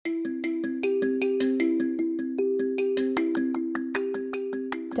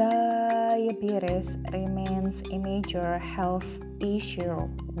Diabetes remains a major health issue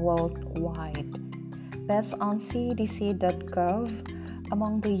worldwide. Based on CDC.gov,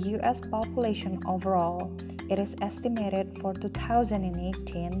 among the U.S. population overall, it is estimated for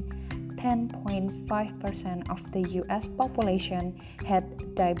 2018, 10.5% of the U.S. population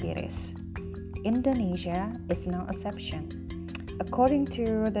had diabetes. Indonesia is no exception. According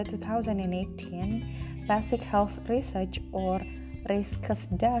to the 2018 Basic Health Research or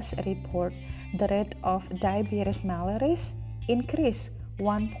Riskesdas report, the rate of diabetes mellitus increased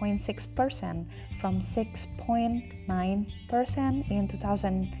 1.6% from 6.9% in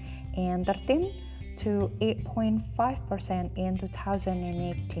 2013 to 8.5% in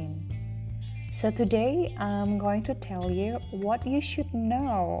 2018. So today I'm going to tell you what you should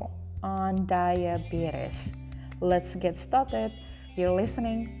know on diabetes. Let's get started. You're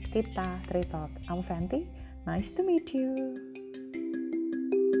listening Tita Tritalk. I'm Fenty. Nice to meet you.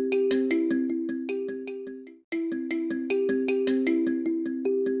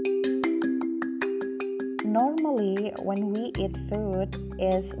 Normally, when we eat food,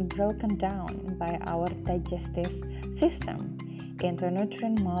 it's broken down by our digestive system into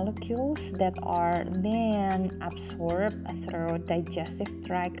nutrient molecules that are then absorbed through digestive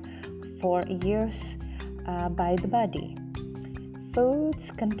tract for use by the body.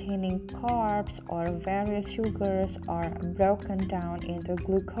 Foods containing carbs or various sugars are broken down into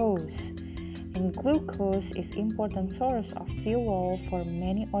glucose, and glucose is an important source of fuel for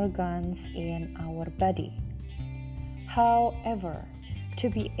many organs in our body. However, to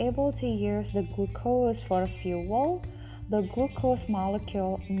be able to use the glucose for fuel, the glucose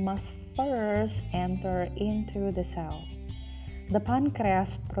molecule must first enter into the cell. The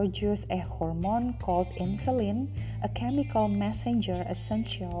pancreas produces a hormone called insulin, a chemical messenger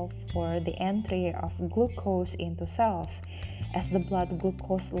essential for the entry of glucose into cells. As the blood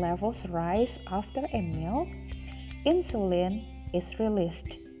glucose levels rise after a meal, insulin is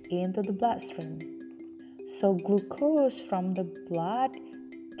released into the bloodstream. So glucose from the blood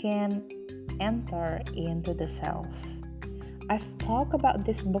can enter into the cells. I've talked about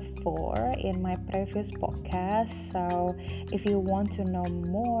this before in my previous podcast, so if you want to know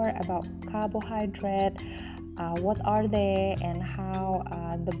more about carbohydrate, what are they and how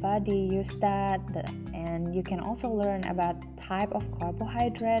the body uses that, and you can also learn about type of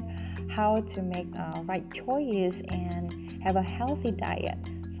carbohydrate, how to make a right choice and have a healthy diet.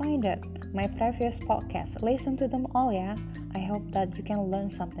 Find it, my previous podcast, listen to them all, yeah. I hope that you can learn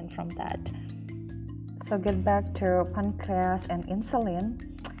something from that. So get back to pancreas and insulin.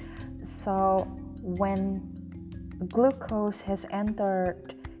 So when glucose has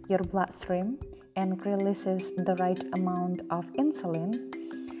entered your bloodstream and releases the right amount of insulin,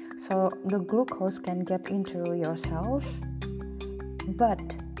 so the glucose can get into your cells. But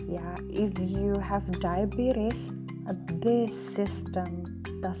if you have diabetes, this system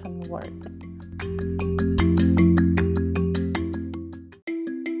doesn't work.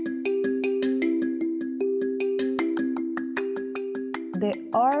 There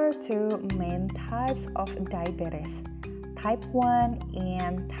are two main types of diabetes, type 1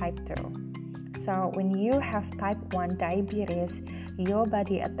 and type 2. So when you have type 1 diabetes, your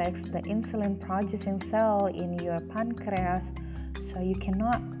body attacks the insulin producing cell in your pancreas, so you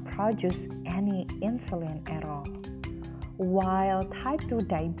cannot produce any insulin at all. While type 2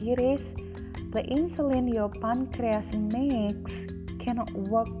 diabetes, the insulin your pancreas makes cannot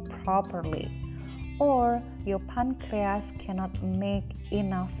work properly, or your pancreas cannot make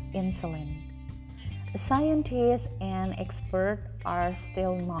enough insulin. Scientists and experts are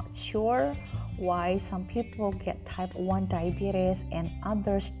still not sure why some people get type 1 diabetes and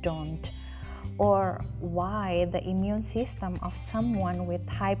others don't, or why the immune system of someone with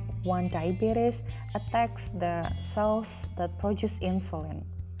type 1 diabetes attacks the cells that produce insulin.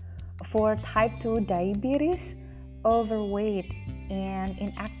 For type 2 diabetes, overweight and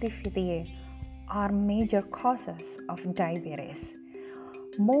inactivity are major causes of diabetes.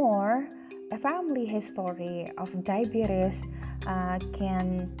 More, a family history of diabetes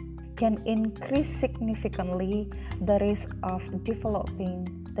can increase significantly the risk of developing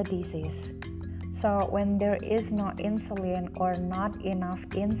the disease. So when there is no insulin or not enough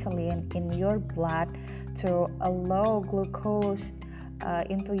insulin in your blood to allow glucose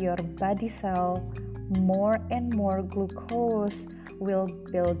into your body cell, more and more glucose will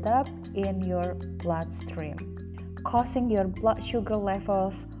build up in your bloodstream, causing your blood sugar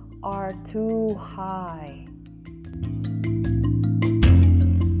levels are too high.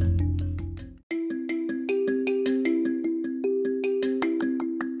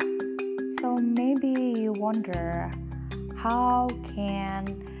 So maybe you wonder, how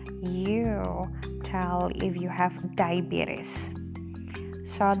can you tell if you have diabetes.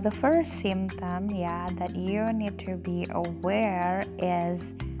 So the first symptom that you need to be aware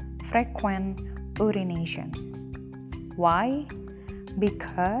is frequent urination. Why?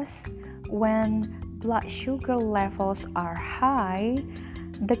 Because when blood sugar levels are high,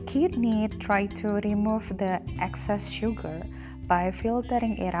 the kidney try to remove the excess sugar by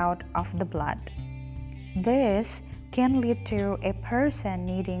filtering it out of the blood. This can lead to a person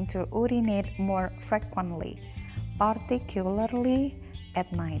needing to urinate more frequently, particularly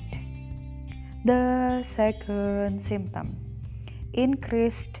at night. The second symptom,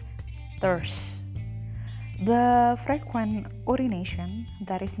 increased thirst. The frequent urination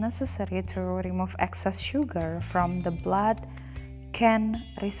that is necessary to remove excess sugar from the blood can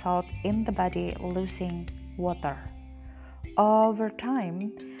result in the body losing water. Over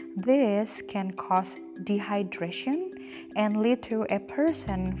time, this can cause dehydration and lead to a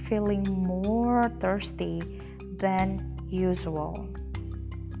person feeling more thirsty than usual.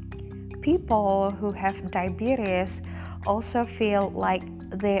 People who have diabetes also feel like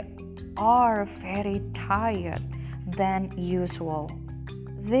they are very tired than usual.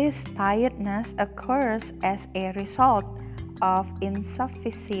 This tiredness occurs as a result of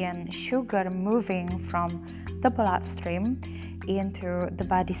insufficient sugar moving from the bloodstream into the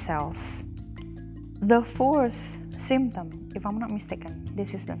body cells. The fourth symptom, if I'm not mistaken,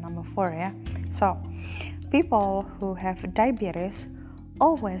 this is the number 4. So, people who have diabetes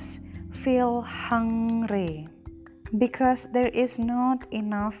always feel hungry because there is not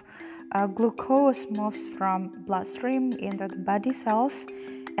enough glucose moves from bloodstream into the body cells.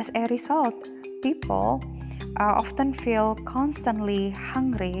 As a result, people often feel constantly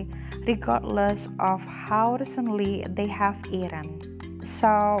hungry regardless of how recently they have eaten.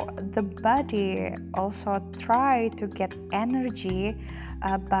 So the body also try to get energy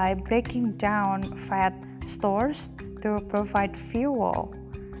by breaking down fat stores to provide fuel.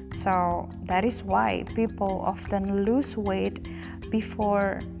 So that is why people often lose weight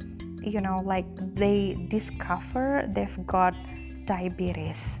before they discover they've got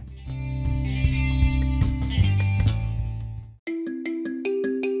diabetes.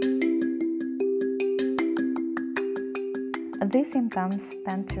 These symptoms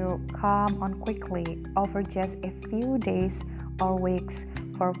tend to come on quickly over just a few days or weeks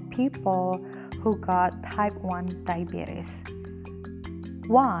for people who got type 1 diabetes.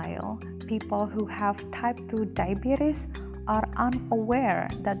 While people who have type 2 diabetes are unaware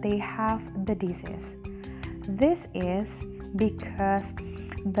that they have the disease. This is because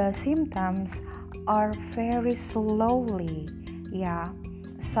the symptoms are very slowly,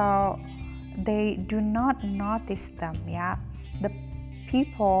 so they do not notice them. The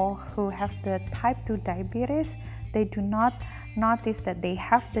people who have the type 2 diabetes, they do not notice that they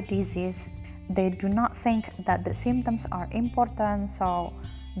have the disease. They do not think that the symptoms are important, so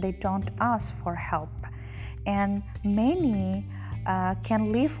they don't ask for help. And many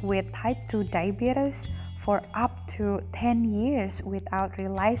can live with type 2 diabetes for up to 10 years without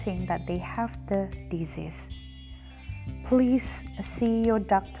realizing that they have the disease. Please see your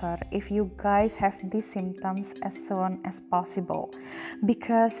doctor if you guys have these symptoms as soon as possible,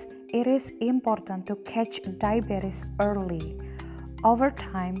 because it is important to catch diabetes early. Over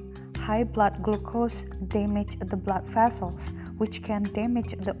time, high blood glucose damage the blood vessels, which can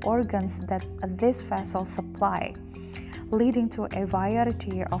damage the organs that these vessels supply, leading to a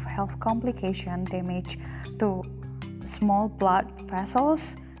variety of health complications. Damage to small blood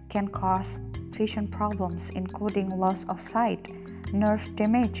vessels can cause vision problems, including loss of sight, nerve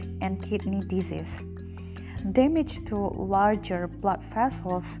damage, and kidney disease. Damage to larger blood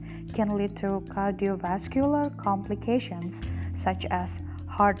vessels can lead to cardiovascular complications such as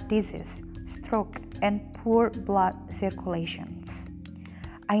heart disease, stroke, and poor blood circulations.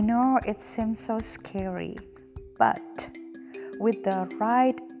 I know it seems so scary, but with the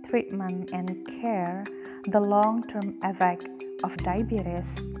right treatment and care, the long-term effect of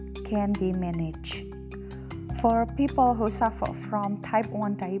diabetes can be managed. For people who suffer from type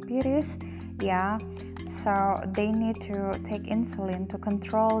 1 diabetes, so they need to take insulin to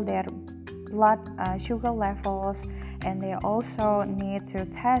control their blood sugar levels, and they also need to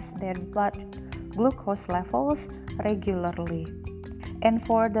test their blood glucose levels regularly. And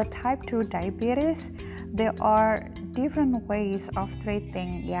for the type 2 diabetes, there are different ways of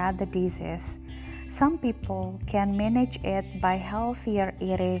treating the disease. Some people can manage it by healthier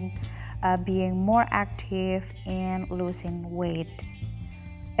eating, being more active, and losing weight.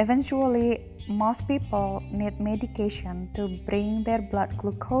 Eventually, most people need medication to bring their blood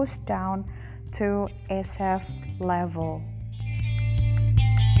glucose down to a safe level.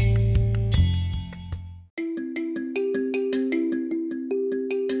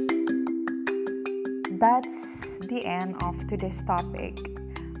 that's the end of today's topic.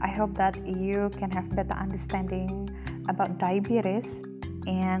 I hope that you can have better understanding about diabetes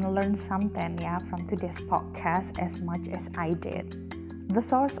and learn something from today's podcast as much as I did. The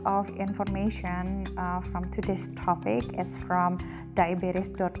source of information from today's topic is from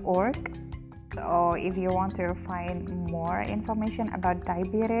diabetes.org. So if you want to find more information about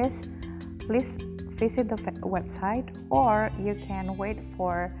diabetes, please visit the website, or you can wait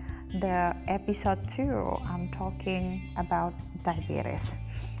for the episode 2. I'm talking about diabetes.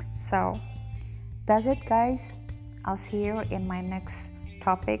 So that's it, guys. I'll see you in my next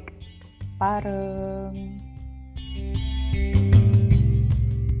topic. Bareng.